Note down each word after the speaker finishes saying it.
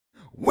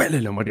Well,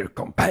 hello my dear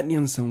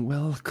companions and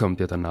welcome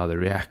to another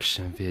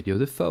reaction video.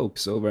 The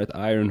folks over at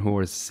Iron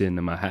Horse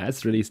Cinema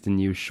has released a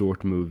new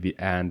short movie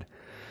and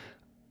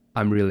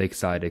I'm really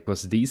excited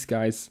because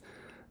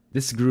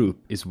this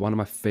group is one of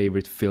my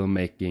favorite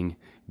filmmaking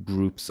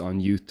groups on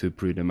YouTube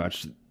pretty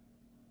much.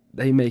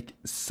 They make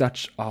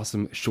such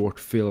awesome short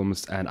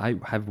films and I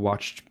have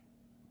watched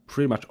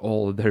pretty much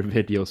all of their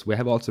videos. We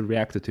have also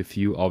reacted to a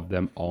few of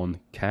them on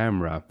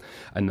camera.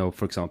 I know,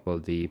 for example,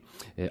 the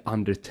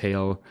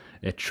Undertale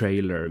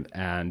trailer,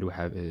 and we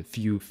have a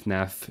few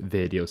FNAF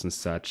videos and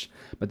such,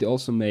 but they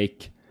also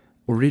make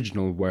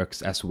original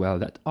works as well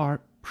that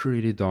are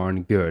pretty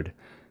darn good.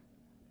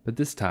 But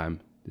this time,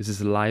 this is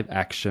a live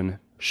action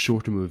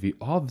short movie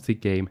of the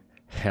game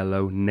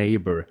Hello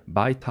Neighbor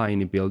by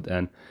Tiny Build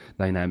and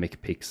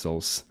Dynamic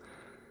Pixels.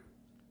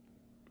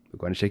 We're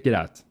going to check it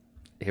out.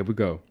 Here we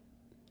go.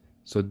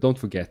 So don't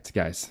forget,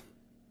 guys,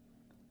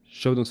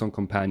 show them some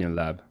companion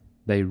lab.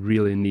 They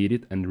really need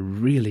it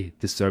and really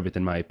deserve it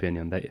in my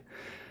opinion. They,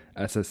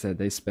 as I said,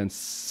 they spend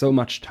so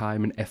much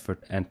time and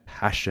effort and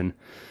passion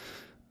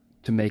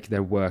to make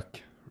their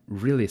work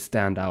really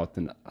stand out,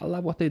 and I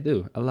love what they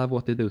do.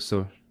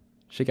 So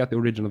check out the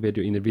original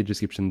video in the video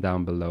description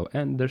down below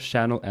and their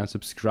channel and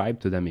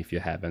subscribe to them if you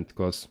haven't,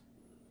 because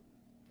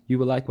you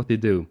will like what they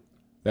do.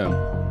 Boom.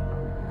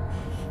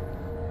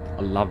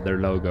 I love their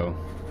logo.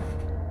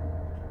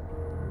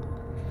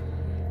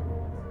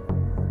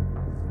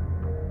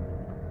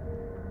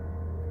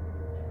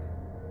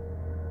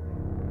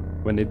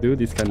 When they do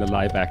these kind of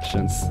live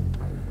actions,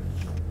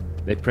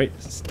 they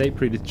stay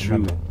pretty true.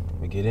 Remember,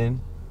 we get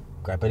in,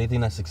 grab anything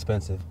that's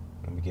expensive,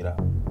 and we get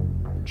out.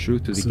 True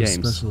to the What's so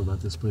games. special about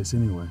this place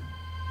anyway?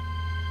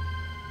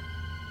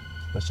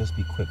 Let's just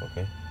be quick,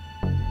 okay?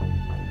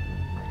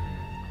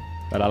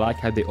 But I like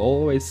how they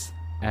always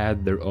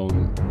add their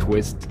own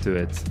twist to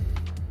it.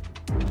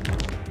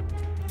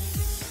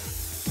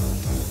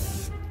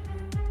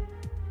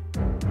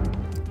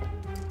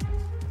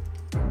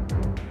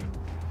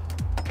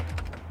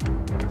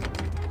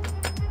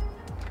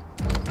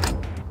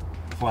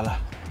 Voila.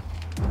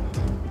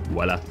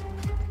 Voila.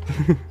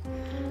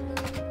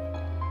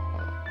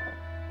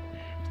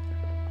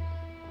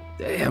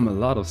 Damn, a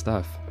lot of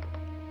stuff.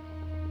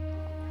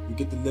 You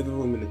get the living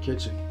room and the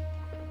kitchen.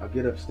 I'll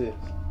get upstairs.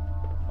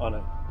 On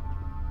it.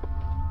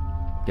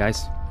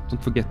 Guys,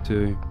 don't forget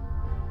to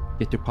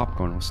get your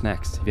popcorn or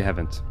snacks if you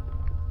haven't.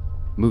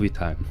 Movie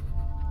time.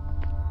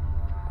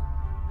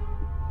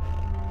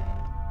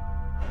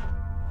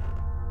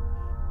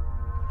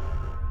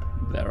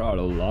 There are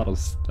a lot of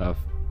stuff.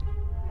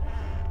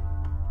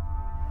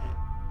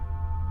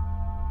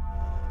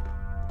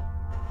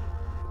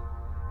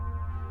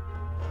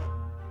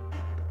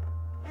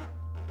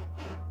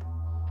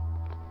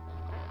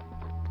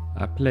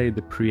 I played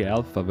the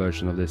pre-alpha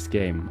version of this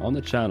game on the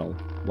channel,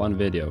 one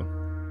video,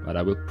 but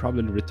I will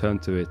probably return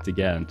to it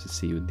again to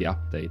see the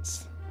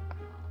updates.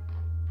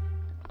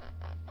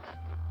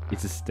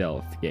 It's a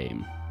stealth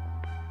game.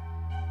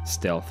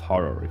 Stealth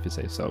horror, if you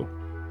say so.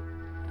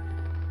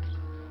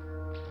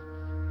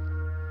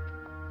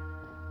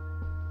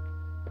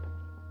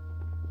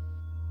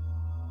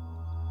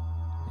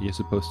 You're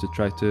supposed to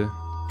try to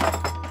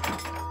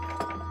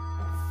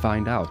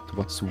find out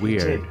what's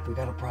weird. Hey, Jake, we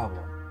got a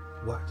problem.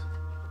 What?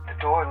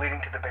 The door leading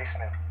to the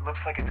basement looks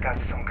like it's got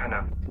some kind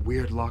of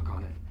Weird lock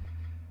on it.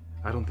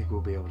 I don't think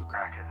we'll be able to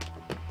crack it.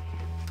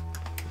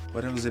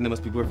 Whatever's in it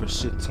must be worth a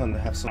shit ton to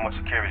have so much.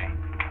 security.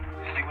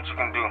 See what you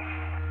can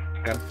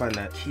do. Gotta find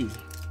that key.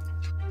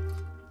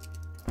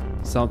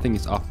 Something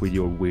is up with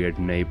your weird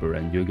neighbor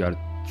and you gotta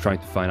try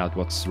to find out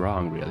what's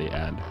wrong really,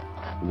 and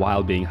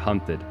while being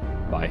hunted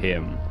by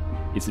him.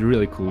 It's a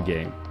really cool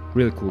game,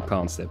 really cool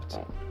concept.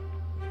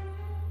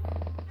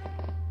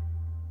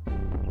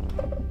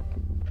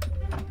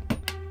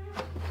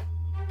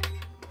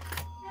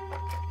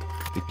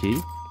 The key.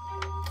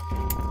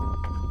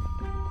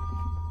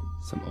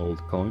 Some old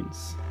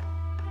coins.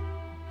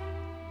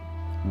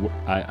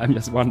 I'm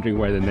just wondering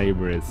where the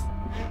neighbor is.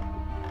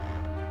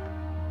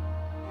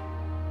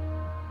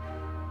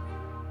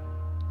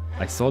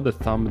 I saw the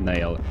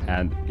thumbnail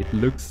and it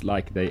looks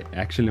like they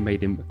actually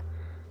made him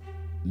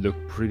look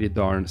pretty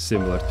darn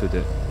similar to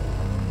the...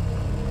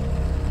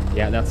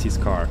 Yeah, that's his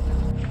car.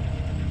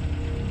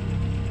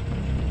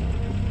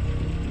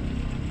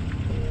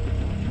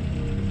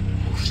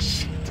 Oh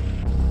shit.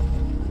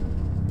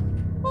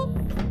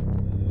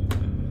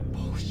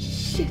 Oh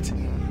shit.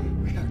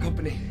 We got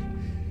company.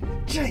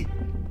 Jay!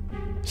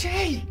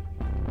 Jay!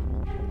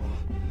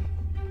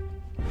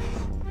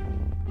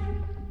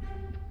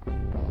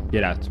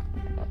 Get out.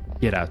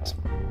 Get out.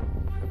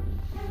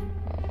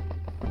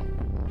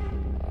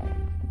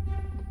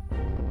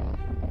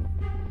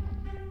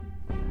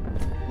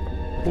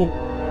 Oh.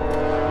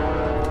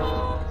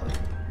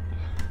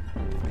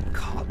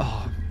 God.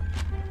 Oh.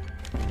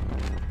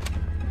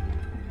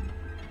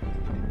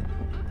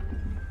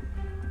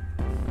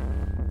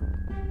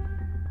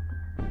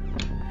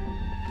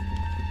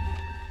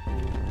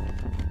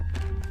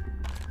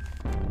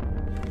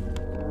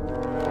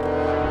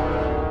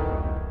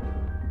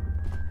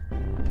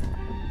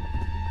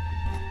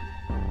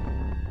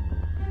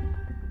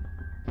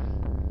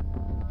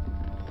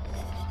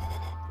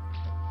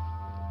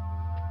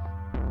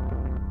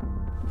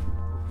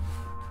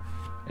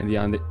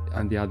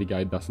 and the other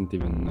guy doesn't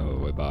even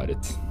know about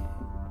it.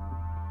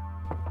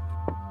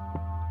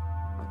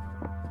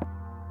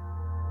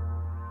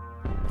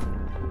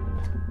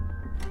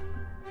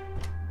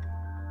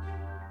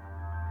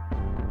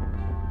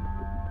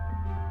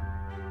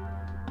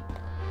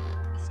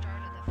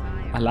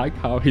 I like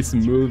how he's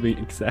moving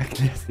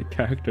exactly as the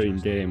character in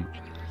game.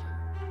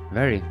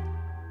 Very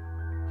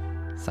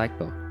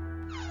psycho.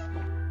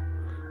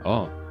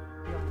 Oh.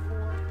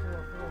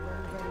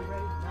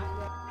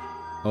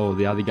 Oh,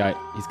 the other guy,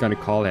 he's gonna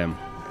call him.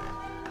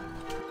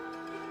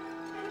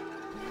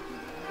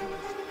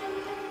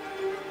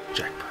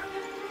 Jackpot.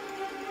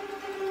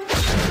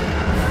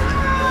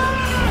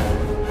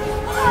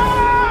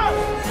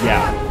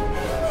 Yeah.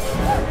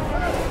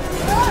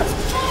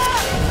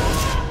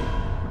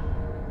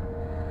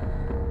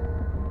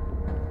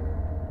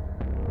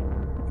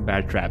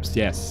 Bear traps,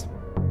 yes.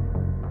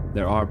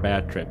 There are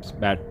bear traps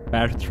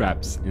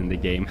in the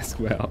game as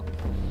well.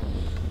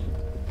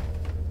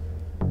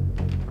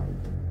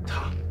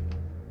 Tom.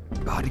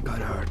 God, he got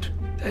hurt.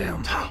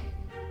 Damn. Tom.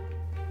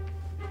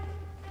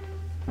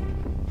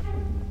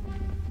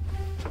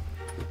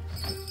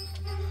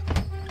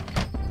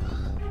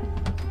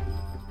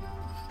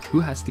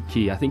 Who has the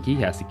key? I think he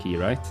has the key,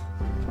 right?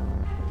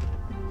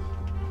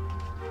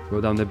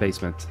 Go down the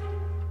basement.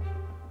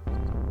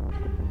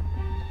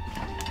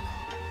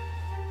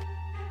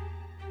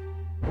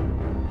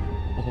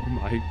 Oh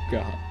my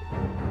god.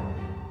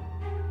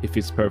 He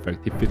fits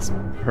perfect. He fits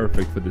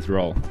perfect for this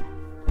role.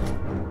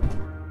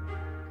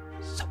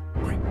 So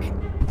creepy.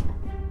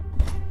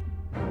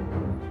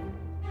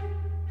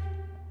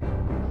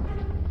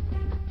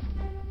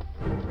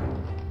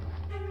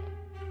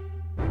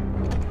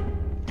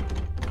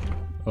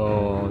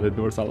 Oh, the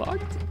doors are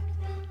locked.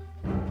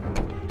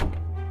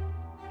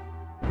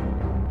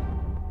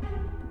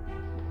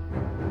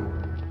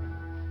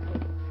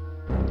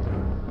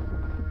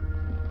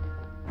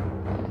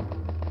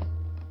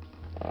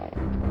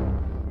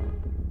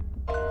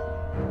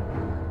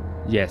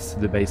 Yes,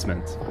 the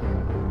basement.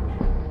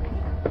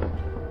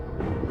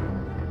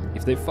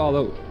 If they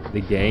follow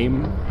the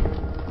game,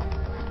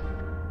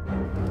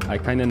 I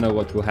kinda know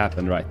what will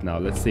happen right now.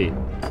 Let's see.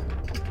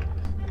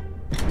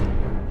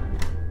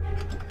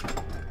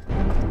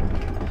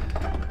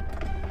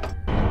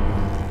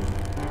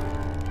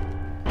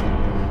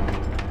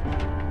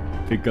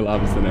 The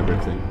gloves and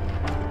everything.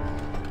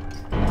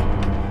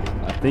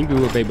 I think we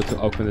will be able to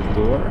open the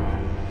door.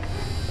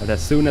 But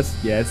as soon as,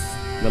 yes,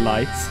 the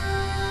lights.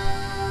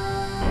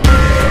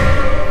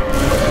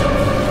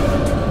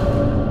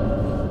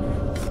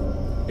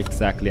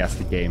 Exactly as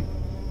the game.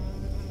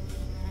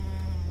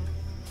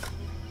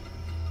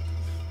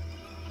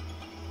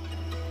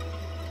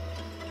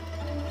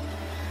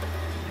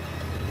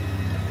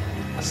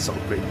 That's so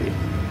creepy.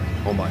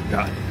 Oh my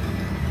god.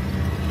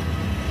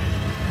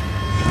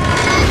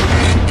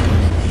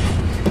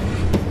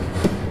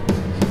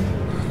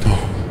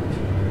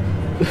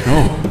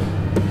 No.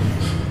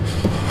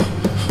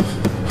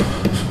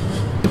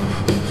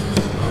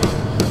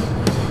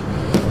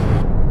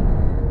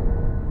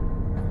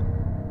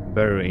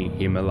 Burying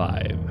him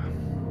alive.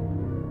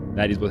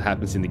 That is what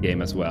happens in the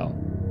game as well.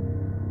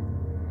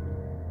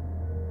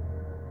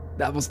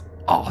 That was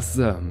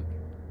awesome!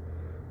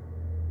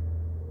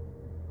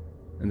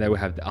 And then we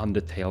have the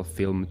Undertale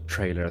film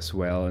trailer as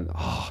well. And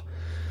oh,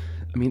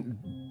 I mean,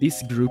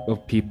 this group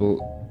of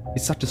people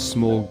is such a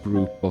small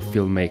group of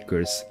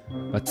filmmakers,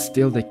 but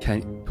still they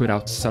can put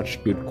out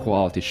such good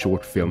quality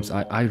short films.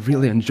 I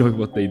really enjoy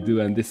what they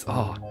do, and this,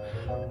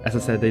 as I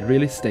said, they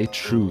really stay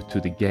true to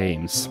the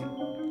games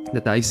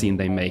that I've seen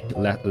they make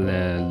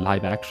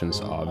live actions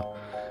of,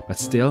 but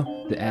still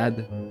they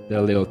add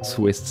their little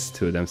twists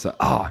to them. So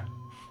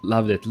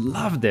loved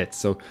it.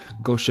 So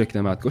go check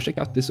them out. Go check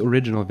out this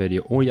original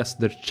video or just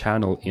their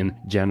channel in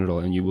general,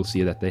 and you will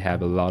see that they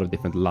have a lot of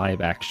different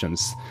live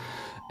actions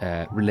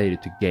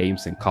related to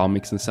games and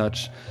comics and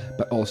such,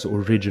 but also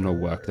original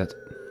work that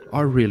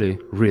are really,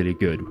 really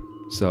good.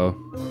 So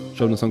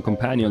show them some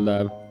companion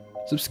love,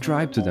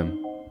 subscribe to them,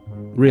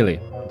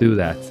 really do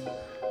that,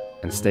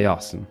 and stay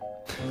awesome.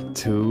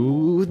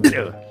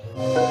 Toodeloo.